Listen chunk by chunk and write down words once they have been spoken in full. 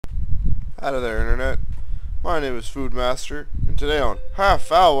Out of there, Internet. My name is Foodmaster, and today on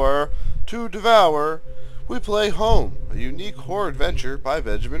Half Hour to Devour, we play Home, a unique horror adventure by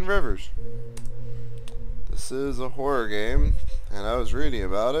Benjamin Rivers. This is a horror game, and I was reading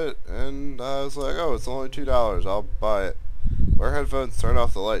about it, and I was like, oh, it's only $2, I'll buy it. Wear headphones, turn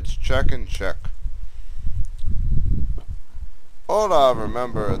off the lights, check and check. All I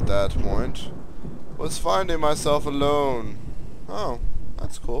remember at that point was finding myself alone. Oh,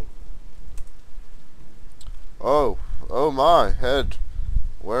 that's cool. Oh my head.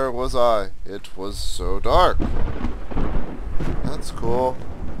 Where was I? It was so dark. That's cool.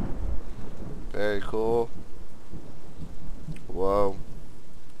 Very cool. Whoa.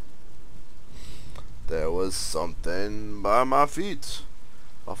 There was something by my feet.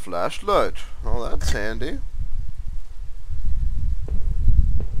 A flashlight. Oh, that's handy.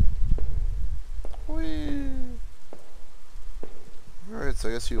 Whee. Alright, so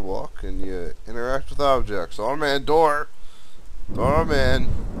I guess you walk and you interact with objects. Oh man, door! Oh man!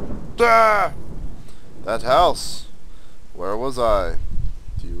 Ah! That house! Where was I?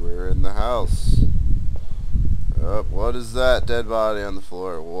 You were in the house. Oh, what is that dead body on the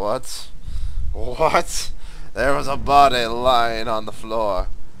floor? What? What? There was a body lying on the floor.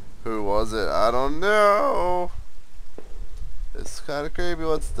 Who was it? I don't know. It's kind of creepy.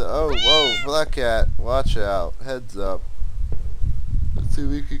 What's the... Oh, whoa, black cat. Watch out. Heads up. Let's see if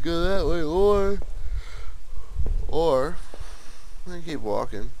we could go that way, or we can keep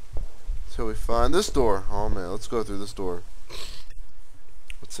walking until we find this door. Oh man, let's go through this door.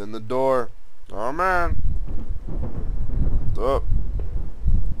 What's in the door? Oh man. Up.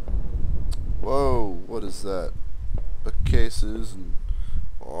 Whoa, what is that? Bookcases and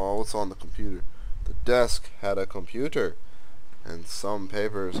oh, what's on the computer? The desk had a computer and some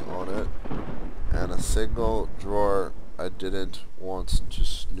papers on it and a single drawer. I didn't want to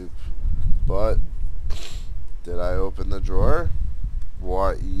snoop, but did I open the drawer?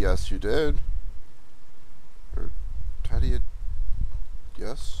 Why, yes you did. Or, how do you,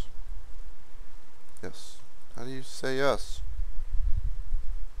 yes? Yes. How do you say yes?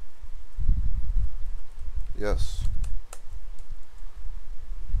 Yes.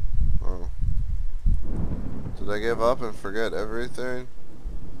 Oh. Did I give up and forget everything?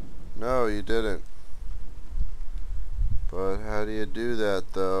 No, you didn't. But how do you do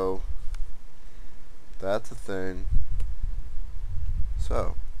that though? That's a thing.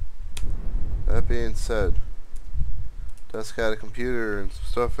 So, that being said, desk had a computer and some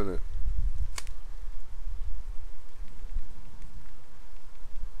stuff in it.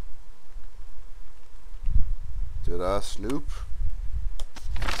 Did I snoop?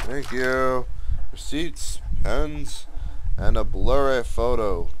 Thank you. Receipts, pens, and a blurry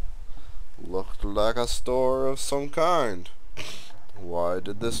photo. Looked like a store of some kind. Why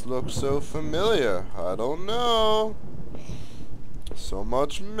did this look so familiar? I don't know. So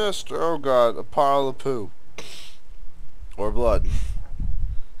much mystery. Oh god, a pile of poo. Or blood.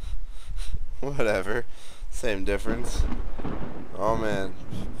 Whatever. Same difference. Oh man.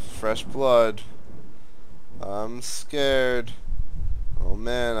 Fresh blood. I'm scared. Oh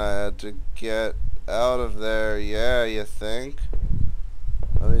man, I had to get out of there. Yeah, you think?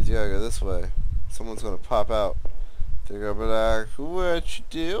 That means you gotta go this way. Someone's gonna pop out. They're gonna be like, what you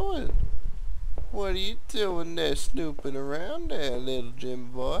doing? What are you doing there snooping around there, little Jimmy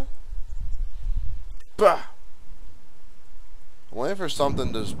boy? Bah! I'm waiting for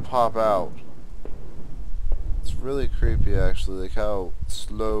something to just pop out. It's really creepy actually, like how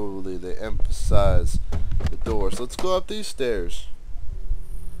slowly they emphasize the door. So let's go up these stairs.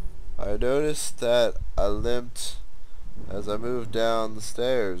 I noticed that I limped as I moved down the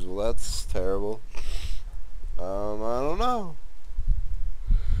stairs. Well, that's terrible. I don't know.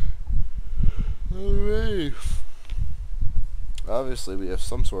 Alright. Obviously, we have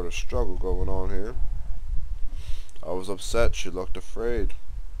some sort of struggle going on here. I was upset. She looked afraid.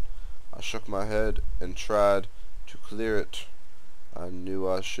 I shook my head and tried to clear it. I knew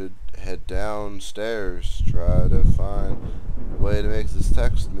I should head downstairs, try to find a way to make this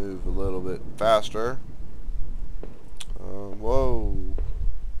text move a little bit faster. Whoa.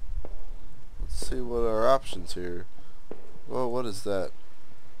 Let's see what our options here. Whoa, what is that?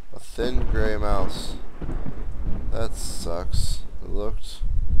 A thin gray mouse. That sucks. It looked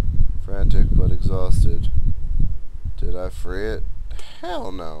frantic but exhausted. Did I free it?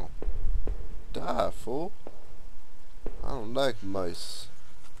 Hell no. Die, fool. I don't like mice.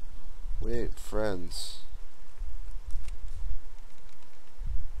 We ain't friends.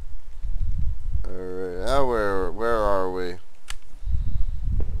 Alright, now where are we?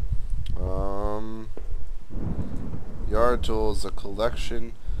 Yard tools, a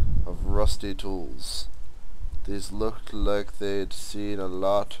collection of rusty tools. These looked like they'd seen a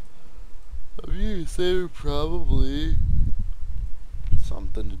lot of use. They were probably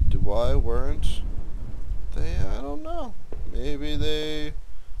something to do. Why weren't they? I don't know. Maybe they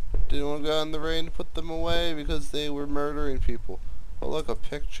didn't want to go out in the rain to put them away because they were murdering people. Oh, look, a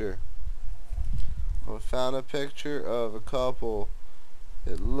picture. I found a picture of a couple.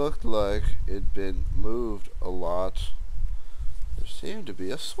 It looked like it'd been moved a lot. There seemed to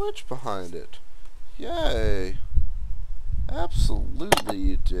be a switch behind it. Yay! Absolutely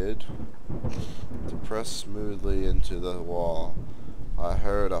you did. To press smoothly into the wall. I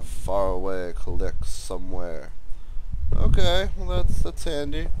heard a faraway click somewhere. Okay, well that's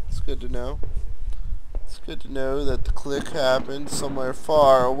handy. It's good to know. It's good to know that the click happened somewhere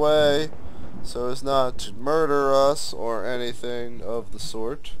far away, so as not to murder us or anything of the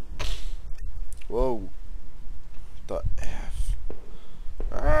sort. Whoa. The F.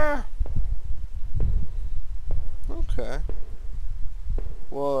 Ah. Okay.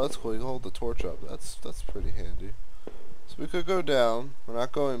 Well, that's cool. You can hold the torch up. That's pretty handy. So we could go down. We're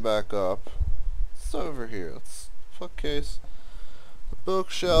not going back up. It's over here. Let's bookcase. The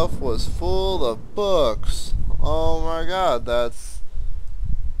bookshelf was full of books. Oh my god, that's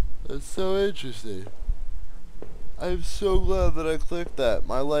so interesting. I'm so glad that I clicked that.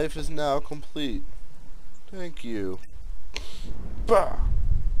 My life is now complete. Thank you. Bah!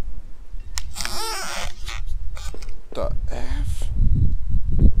 The F?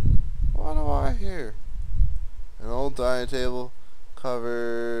 What do I hear? An old dining table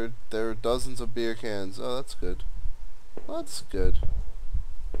covered. There were dozens of beer cans. Oh, that's good. That's good.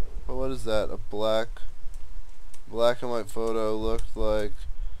 But what is that? A black and white photo looked like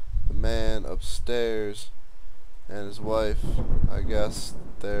the man upstairs and his wife. I guess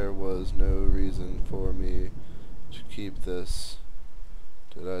there was no reason for me to keep this.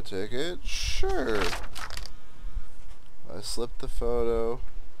 Did I take it? Sure. I slipped the photo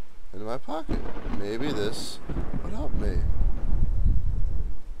into my pocket. Maybe this would help me.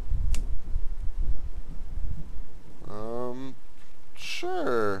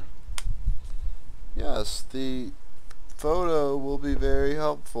 Sure. Yes, the photo will be very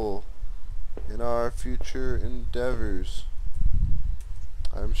helpful in our future endeavors.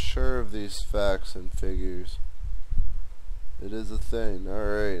 I'm sure of these facts and figures. It is a thing.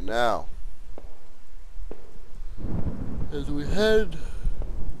 Alright, now, as we head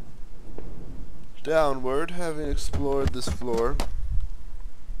downward, having explored this floor,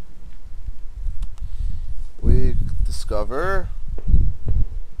 we discover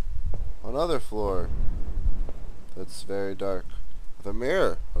another floor that's very dark. With a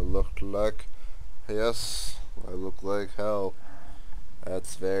mirror. I look like hell.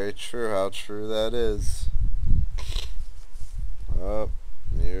 That's very true. How true that is. Oh,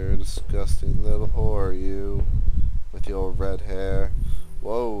 you're a disgusting little whore, you, with your red hair.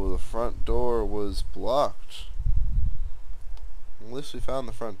 Whoa, the front door was blocked. At least we found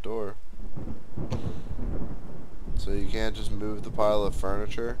the front door. So you can't just move the pile of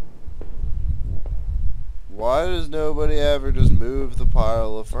furniture? Why does nobody ever just move the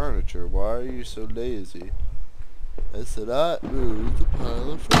pile of furniture? Why are you so lazy? I said I move the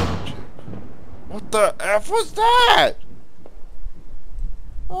pile of furniture. What the F was that?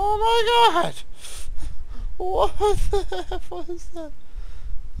 Oh my god! What the F was that?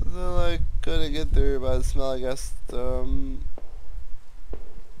 So I couldn't get through by the smell, I guess. Okay,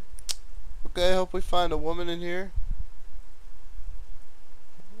 hope we find a woman in here.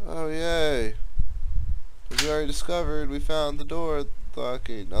 Oh yay. As we already discovered, we found the door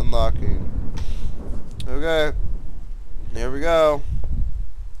unlocking. Okay. Here we go.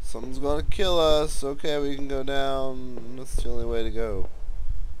 Someone's gonna kill us. Okay, we can go down. That's the only way to go.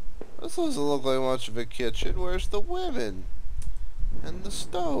 This doesn't look like much of a kitchen. Where's the women? And the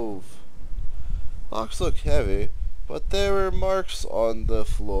stove? Locks look heavy, but there were marks on the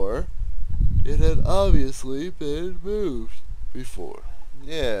floor. It had obviously been moved before.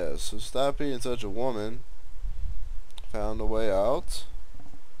 Yeah, so stop being such a woman. Found a way out.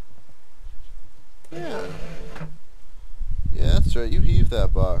 Yeah. Yeah, that's right. You heave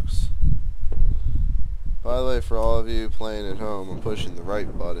that box. By the way, for all of you playing at home, I'm pushing the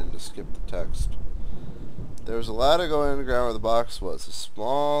right button to skip the text. There was a ladder going underground where the box was.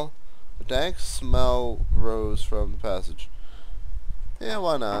 A dank smell rose from the passage. Yeah,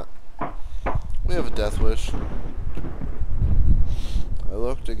 why not? We have a death wish. I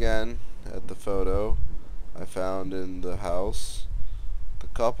looked again at the photo I found in the house. The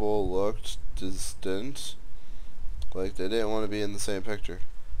couple looked distant, like they didn't want to be in the same picture.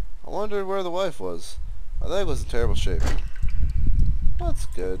 I wondered where the wife was. My leg was in terrible shape. That's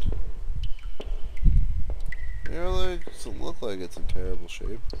good. Really? Doesn't look like it's in terrible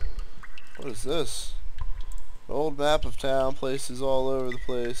shape. What is this? An old map of town, places all over the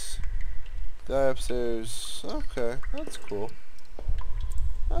place. Guy upstairs. Okay, that's cool.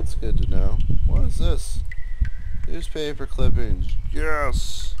 That's good to know. What is this? Newspaper clippings.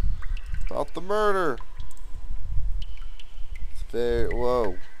 Yes! About the murder! It's very...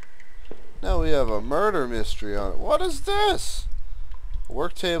 Whoa. Now we have a murder mystery on it. What is this? A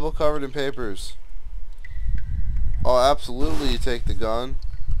work table covered in papers. Oh, absolutely you take the gun.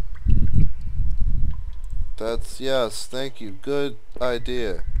 That's... Yes, thank you. Good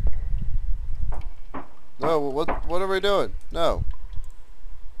idea. No, what are we doing? No.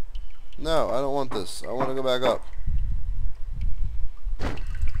 No, I don't want this. I want to go back up.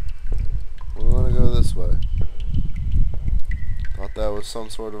 We want to go this way. Thought that was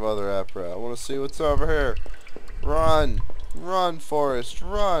some sort of other apparatus. I want to see what's over here. Run! Run, Forrest,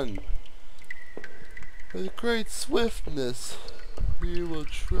 run! With great swiftness, we will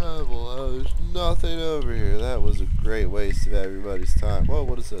travel. Oh, there's nothing over here. That was a great waste of everybody's time. Whoa,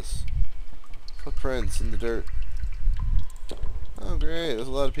 what is this? Footprints in the dirt. Oh, great. There's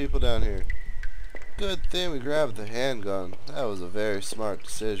a lot of people down here. Good thing we grabbed the handgun. That was a very smart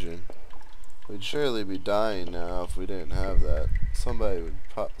decision. We'd surely be dying now if we didn't have that.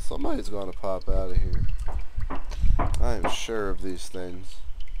 Somebody's gonna pop out of here. I am sure of these things.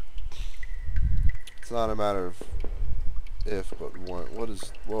 It's not a matter of if, but when. What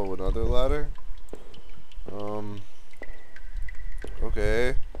is... Whoa, another ladder?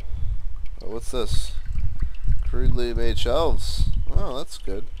 Okay. What's this? Crudely made shelves. Oh, that's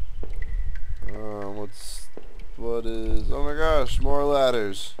good. What is... Oh my gosh, more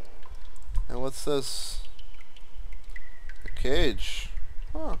ladders. And what's this? A cage.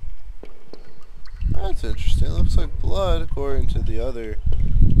 Huh. That's interesting. It looks like blood, according to the other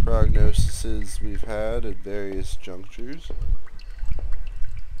prognoses we've had at various junctures.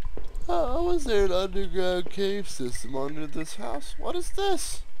 How was there an underground cave system under this house? What is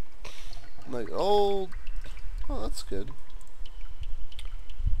this? Like old... Oh, that's good.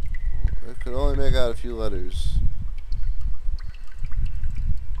 I could only make out a few letters.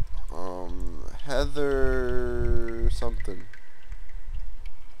 Heather... something.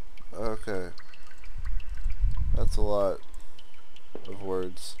 Okay. That's a lot of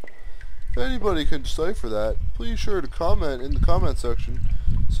words. If anybody can decipher that, please sure to comment in the comment section,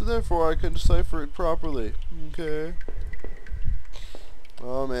 so therefore I can decipher it properly. Okay.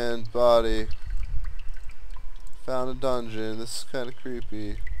 Oh man, body. Found a dungeon. This is kind of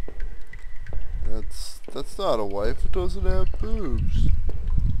creepy. That's not a wife. It doesn't have boobs.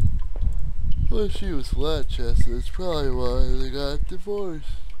 Well, she was flat chested. That's probably why they got divorced.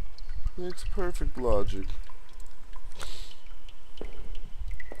 Makes perfect logic.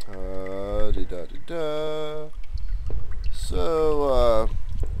 Da-da-da-da. So,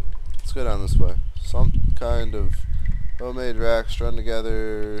 let's go down this way. Some kind of homemade rack strung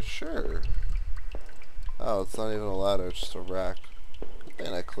together. Sure. Oh, it's not even a ladder, it's just a rack. Good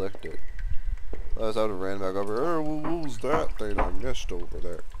thing I clicked it. Otherwise I would have ran back over. Oh, what was that thing I missed over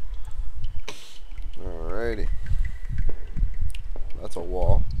there? Alrighty. That's a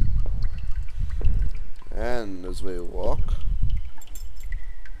wall. And as we walk.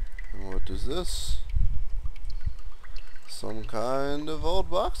 And what is this? Some kind of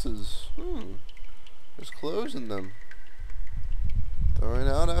old boxes. There's clothes in them. Throwing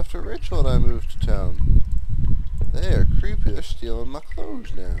out after Rachel and I moved to town. They are creepy. They're stealing my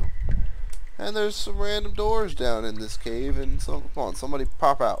clothes now. And there's some random doors down in this cave, and come on, somebody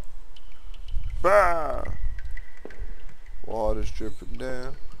pop out. Bah! Water's dripping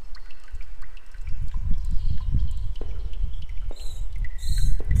down.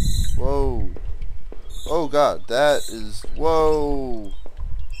 Whoa. Oh god, that is... Whoa.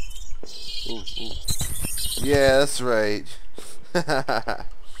 Ooh, ooh. Yeah, that's right.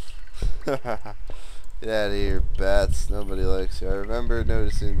 Get out of here, bats. Nobody likes you. I remember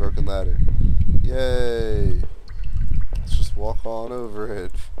noticing broken ladder. Yay. Let's just walk on over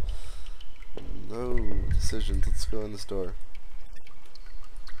it. No decisions. Let's go in the store.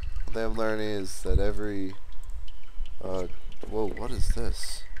 What I'm learning is that every... whoa, what is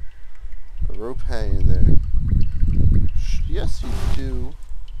this? A rope hanging there. Yes, you do.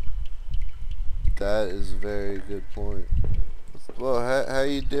 That is a very good point. Well, how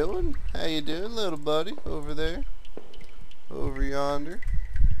you doing? How you doing, little buddy? Over there? Over yonder?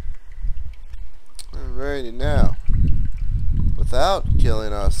 Alrighty, now. Without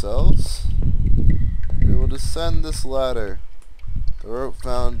killing ourselves, we will descend this ladder. The rope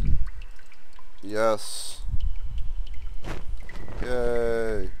found... Yes.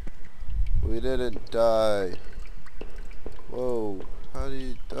 Yay. We didn't die. Whoa. How do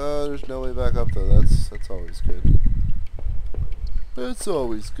you... Oh, there's no way back up though. That's always good. That's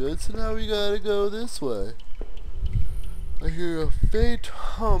always good. So now we gotta go this way. I hear a faint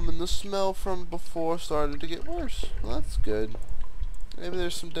hum and the smell from before started to get worse. Well, that's good. Maybe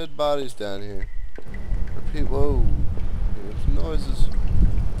there's some dead bodies down here. Or people... Whoa. Here's some noises.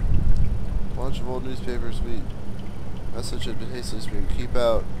 Bunch of old newspapers. Message had been hastily screamed. Keep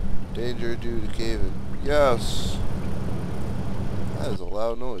out. Danger due to cave-in. Yes! That is a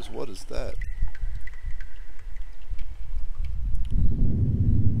loud noise. What is that?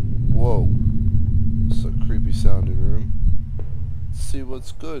 Whoa. This is a creepy sounding room. Let's see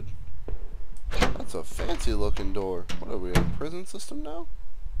what's good. That's a fancy looking door. What are we, in a prison system now?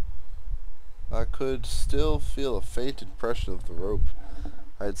 I could still feel a faint impression of the rope.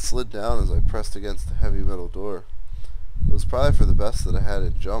 I had slid down as I pressed against the heavy metal door. It was probably for the best that I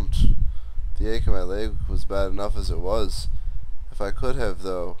hadn't jumped. The ache in my leg was bad enough as it was. If I could have,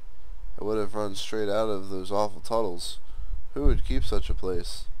 though, I would have run straight out of those awful tunnels. Who would keep such a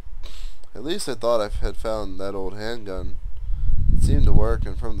place? At least I thought I had found that old handgun. It seemed to work,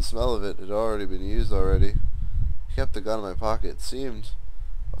 and from the smell of it, it had already been used already. I kept the gun in my pocket. It seemed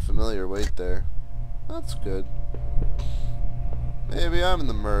a familiar weight there. That's good. Maybe I'm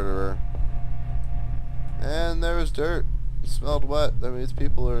the murderer. And there was dirt. It smelled wet. That means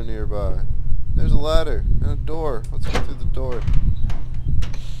people are nearby. There's a ladder and a door. Let's go through the door.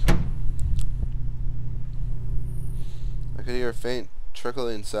 I could hear a faint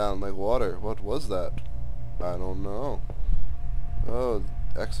trickling sound like water. What was that? I don't know. Oh,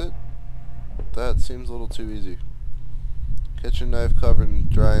 exit? That seems a little too easy. Kitchen knife covered in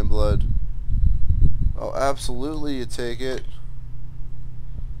drying blood. Oh, absolutely you take it.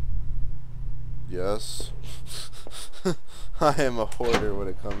 Yes. I am a hoarder when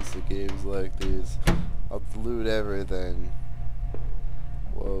it comes to games like these. I'll loot everything.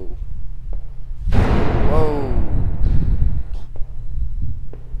 Whoa. Whoa.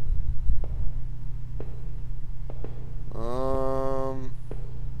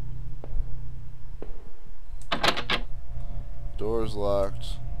 Door's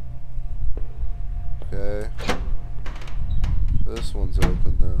locked. Okay. This one's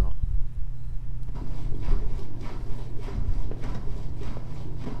open now.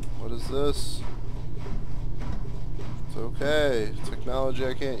 What is this? It's okay. Technology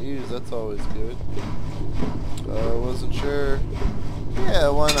I can't use, that's always good. I wasn't sure. Yeah,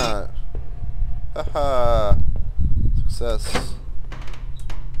 why not? Haha. Success.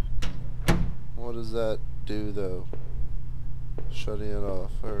 What does that do though? Shutting it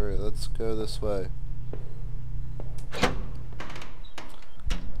off. Alright, let's go this way. Let's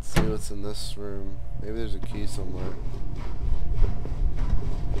see what's in this room. Maybe there's a key somewhere.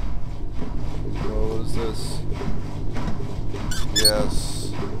 Oh, what is this?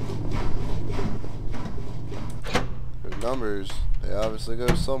 Yes. There's numbers. They obviously go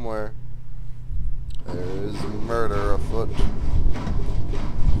somewhere. There is murder afoot. I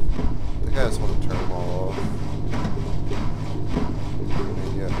think I just want to turn them all off.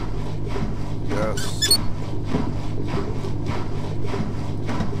 Yeah. Yes.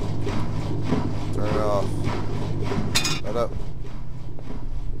 Turn it off. Shut up.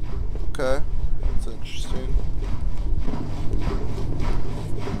 Okay. That's interesting.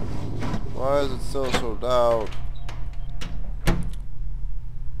 Why is it still so loud?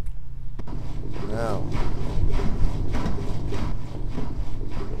 Now.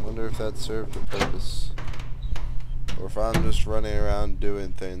 I wonder if that served a purpose. Or if I'm just running around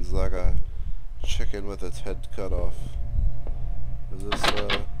doing things like a chicken with its head cut off. Is this,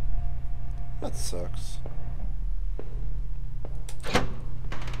 that sucks.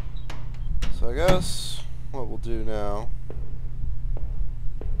 So I guess what we'll do now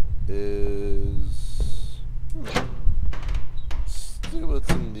is see what's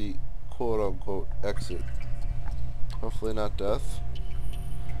in the quote-unquote exit. Hopefully not death.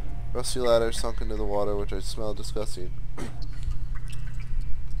 Rusty ladder sunk into the water, which I smell disgusting.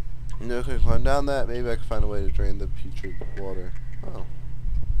 No, I can climb down that. Maybe I can find a way to drain the putrid water. Oh.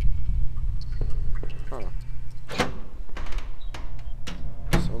 Huh.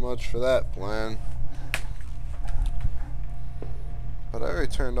 So much for that plan. But I already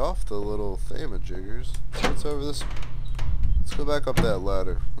turned off the little thingamajiggers. So what's over this? Let's go back up that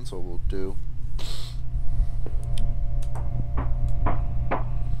ladder. That's what we'll do.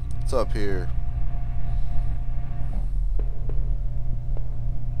 What's up here?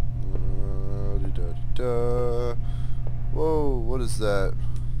 Whoa, what is that?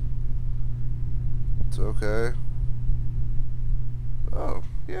 It's okay.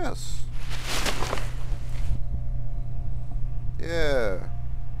 Yes. Yeah.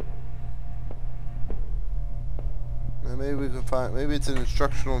 And maybe we can find, maybe it's an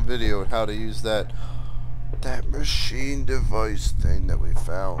instructional video on how to use that machine device thing that we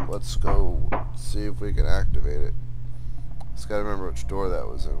found. Let's go see if we can activate it. Just gotta remember which door that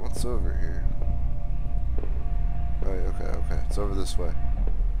was in. What's over here? Oh, okay. It's over this way.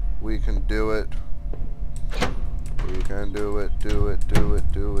 We can do it. We can do it. Do it.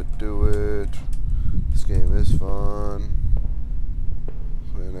 This game is fun.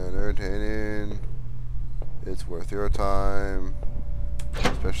 And entertaining. It's worth your time.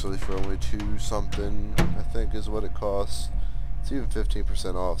 Especially for only $2 something, I think is what it costs. It's even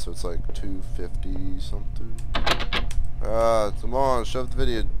 15% off, so it's like $2.50 something. Come on, shove the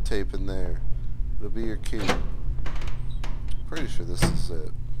videotape in there. It'll be your key. Pretty sure this is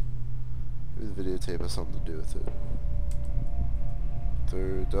it. Maybe the videotape has something to do with it.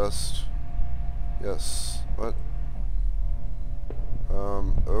 Through dust. Yes. What?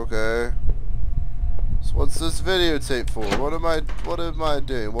 Okay. So what's this videotape for? What am I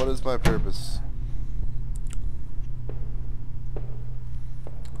doing? What is my purpose?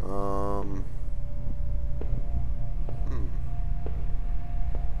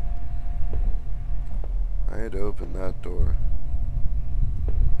 I need to open that door.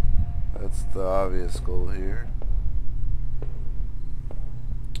 That's the obvious goal here.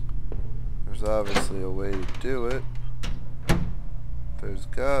 There's obviously a way to do it. There's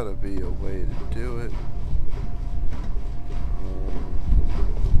gotta be a way to do it.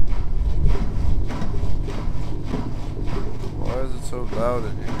 Why is it so loud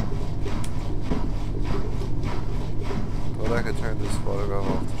in here? Thought I could turn this photograph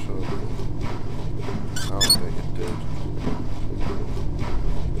off the show. I don't think it did.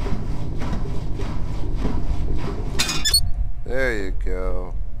 There you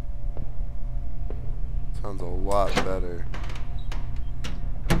go. Sounds a lot better.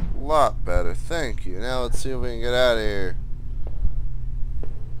 Lot better, thank you. Now let's see if we can get out of here.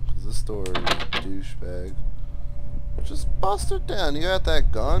 Cause this door is a douchebag. Just bust it down. You got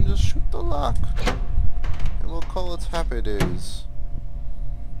that gun, just shoot the lock. And we'll call it happy days.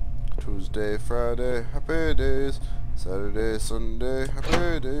 Tuesday, Friday, happy days. Saturday, Sunday,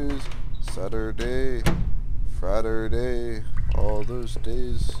 happy days. Saturday, Friday, all those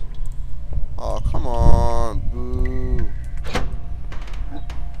days. Oh, come on, boo.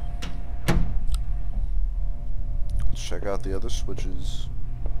 Let's check out the other switches.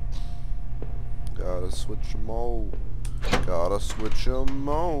 Gotta switch them all. Gotta switch them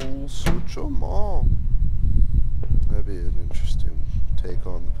all. Switch them all. That'd be an interesting take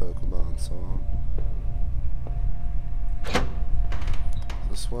on the Pokemon song. Does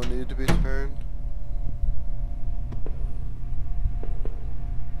this one need to be turned?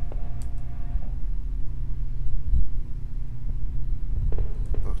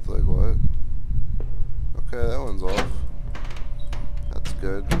 Looked like what? Okay, that one's off. That's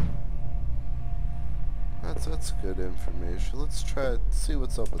good. That's good information. Let's try to see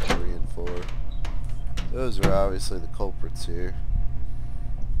what's up with 3 and 4. Those are obviously the culprits here,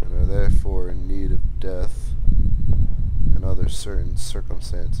 and are therefore in need of death and other certain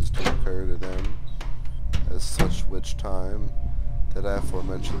circumstances to occur to them, as such which time that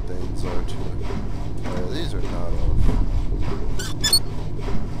aforementioned things are to. These are not off.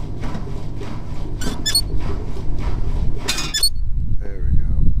 There we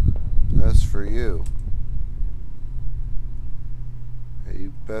go. That's for you. Hey,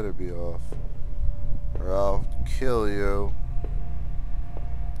 you better be off, or I'll kill you.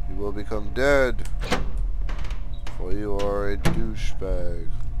 You will become dead, for you are a douchebag.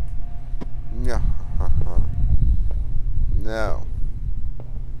 Now,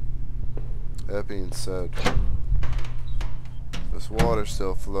 that being said, this water's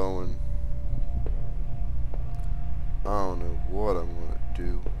still flowing. I don't know what I'm gonna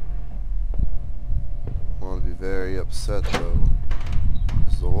do. I'm gonna be very upset though,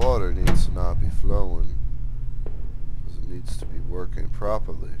 because the water needs to not be flowing, because it needs to be working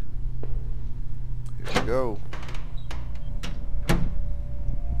properly. Here we go.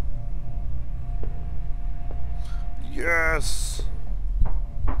 Yes!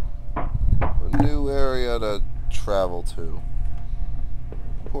 A new area to travel to.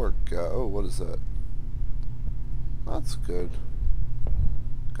 Poor guy. Oh, what is that? That's good.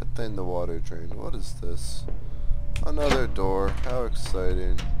 Good thing the water drained. What is this? Another door. How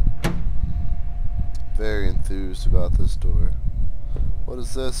exciting. Very enthused about this door. What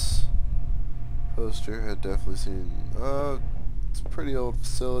is this? Poster. Had definitely seen. It's a pretty old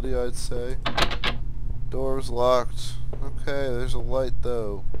facility, I'd say. Door's locked. Okay, there's a light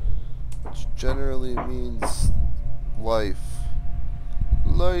though, which generally means life.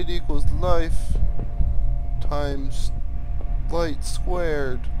 Light equals life times light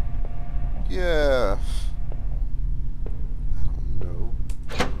squared. Yeah. I don't know.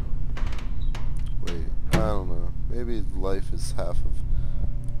 Wait, I don't know. Maybe life is half of...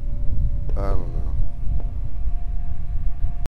 I don't know.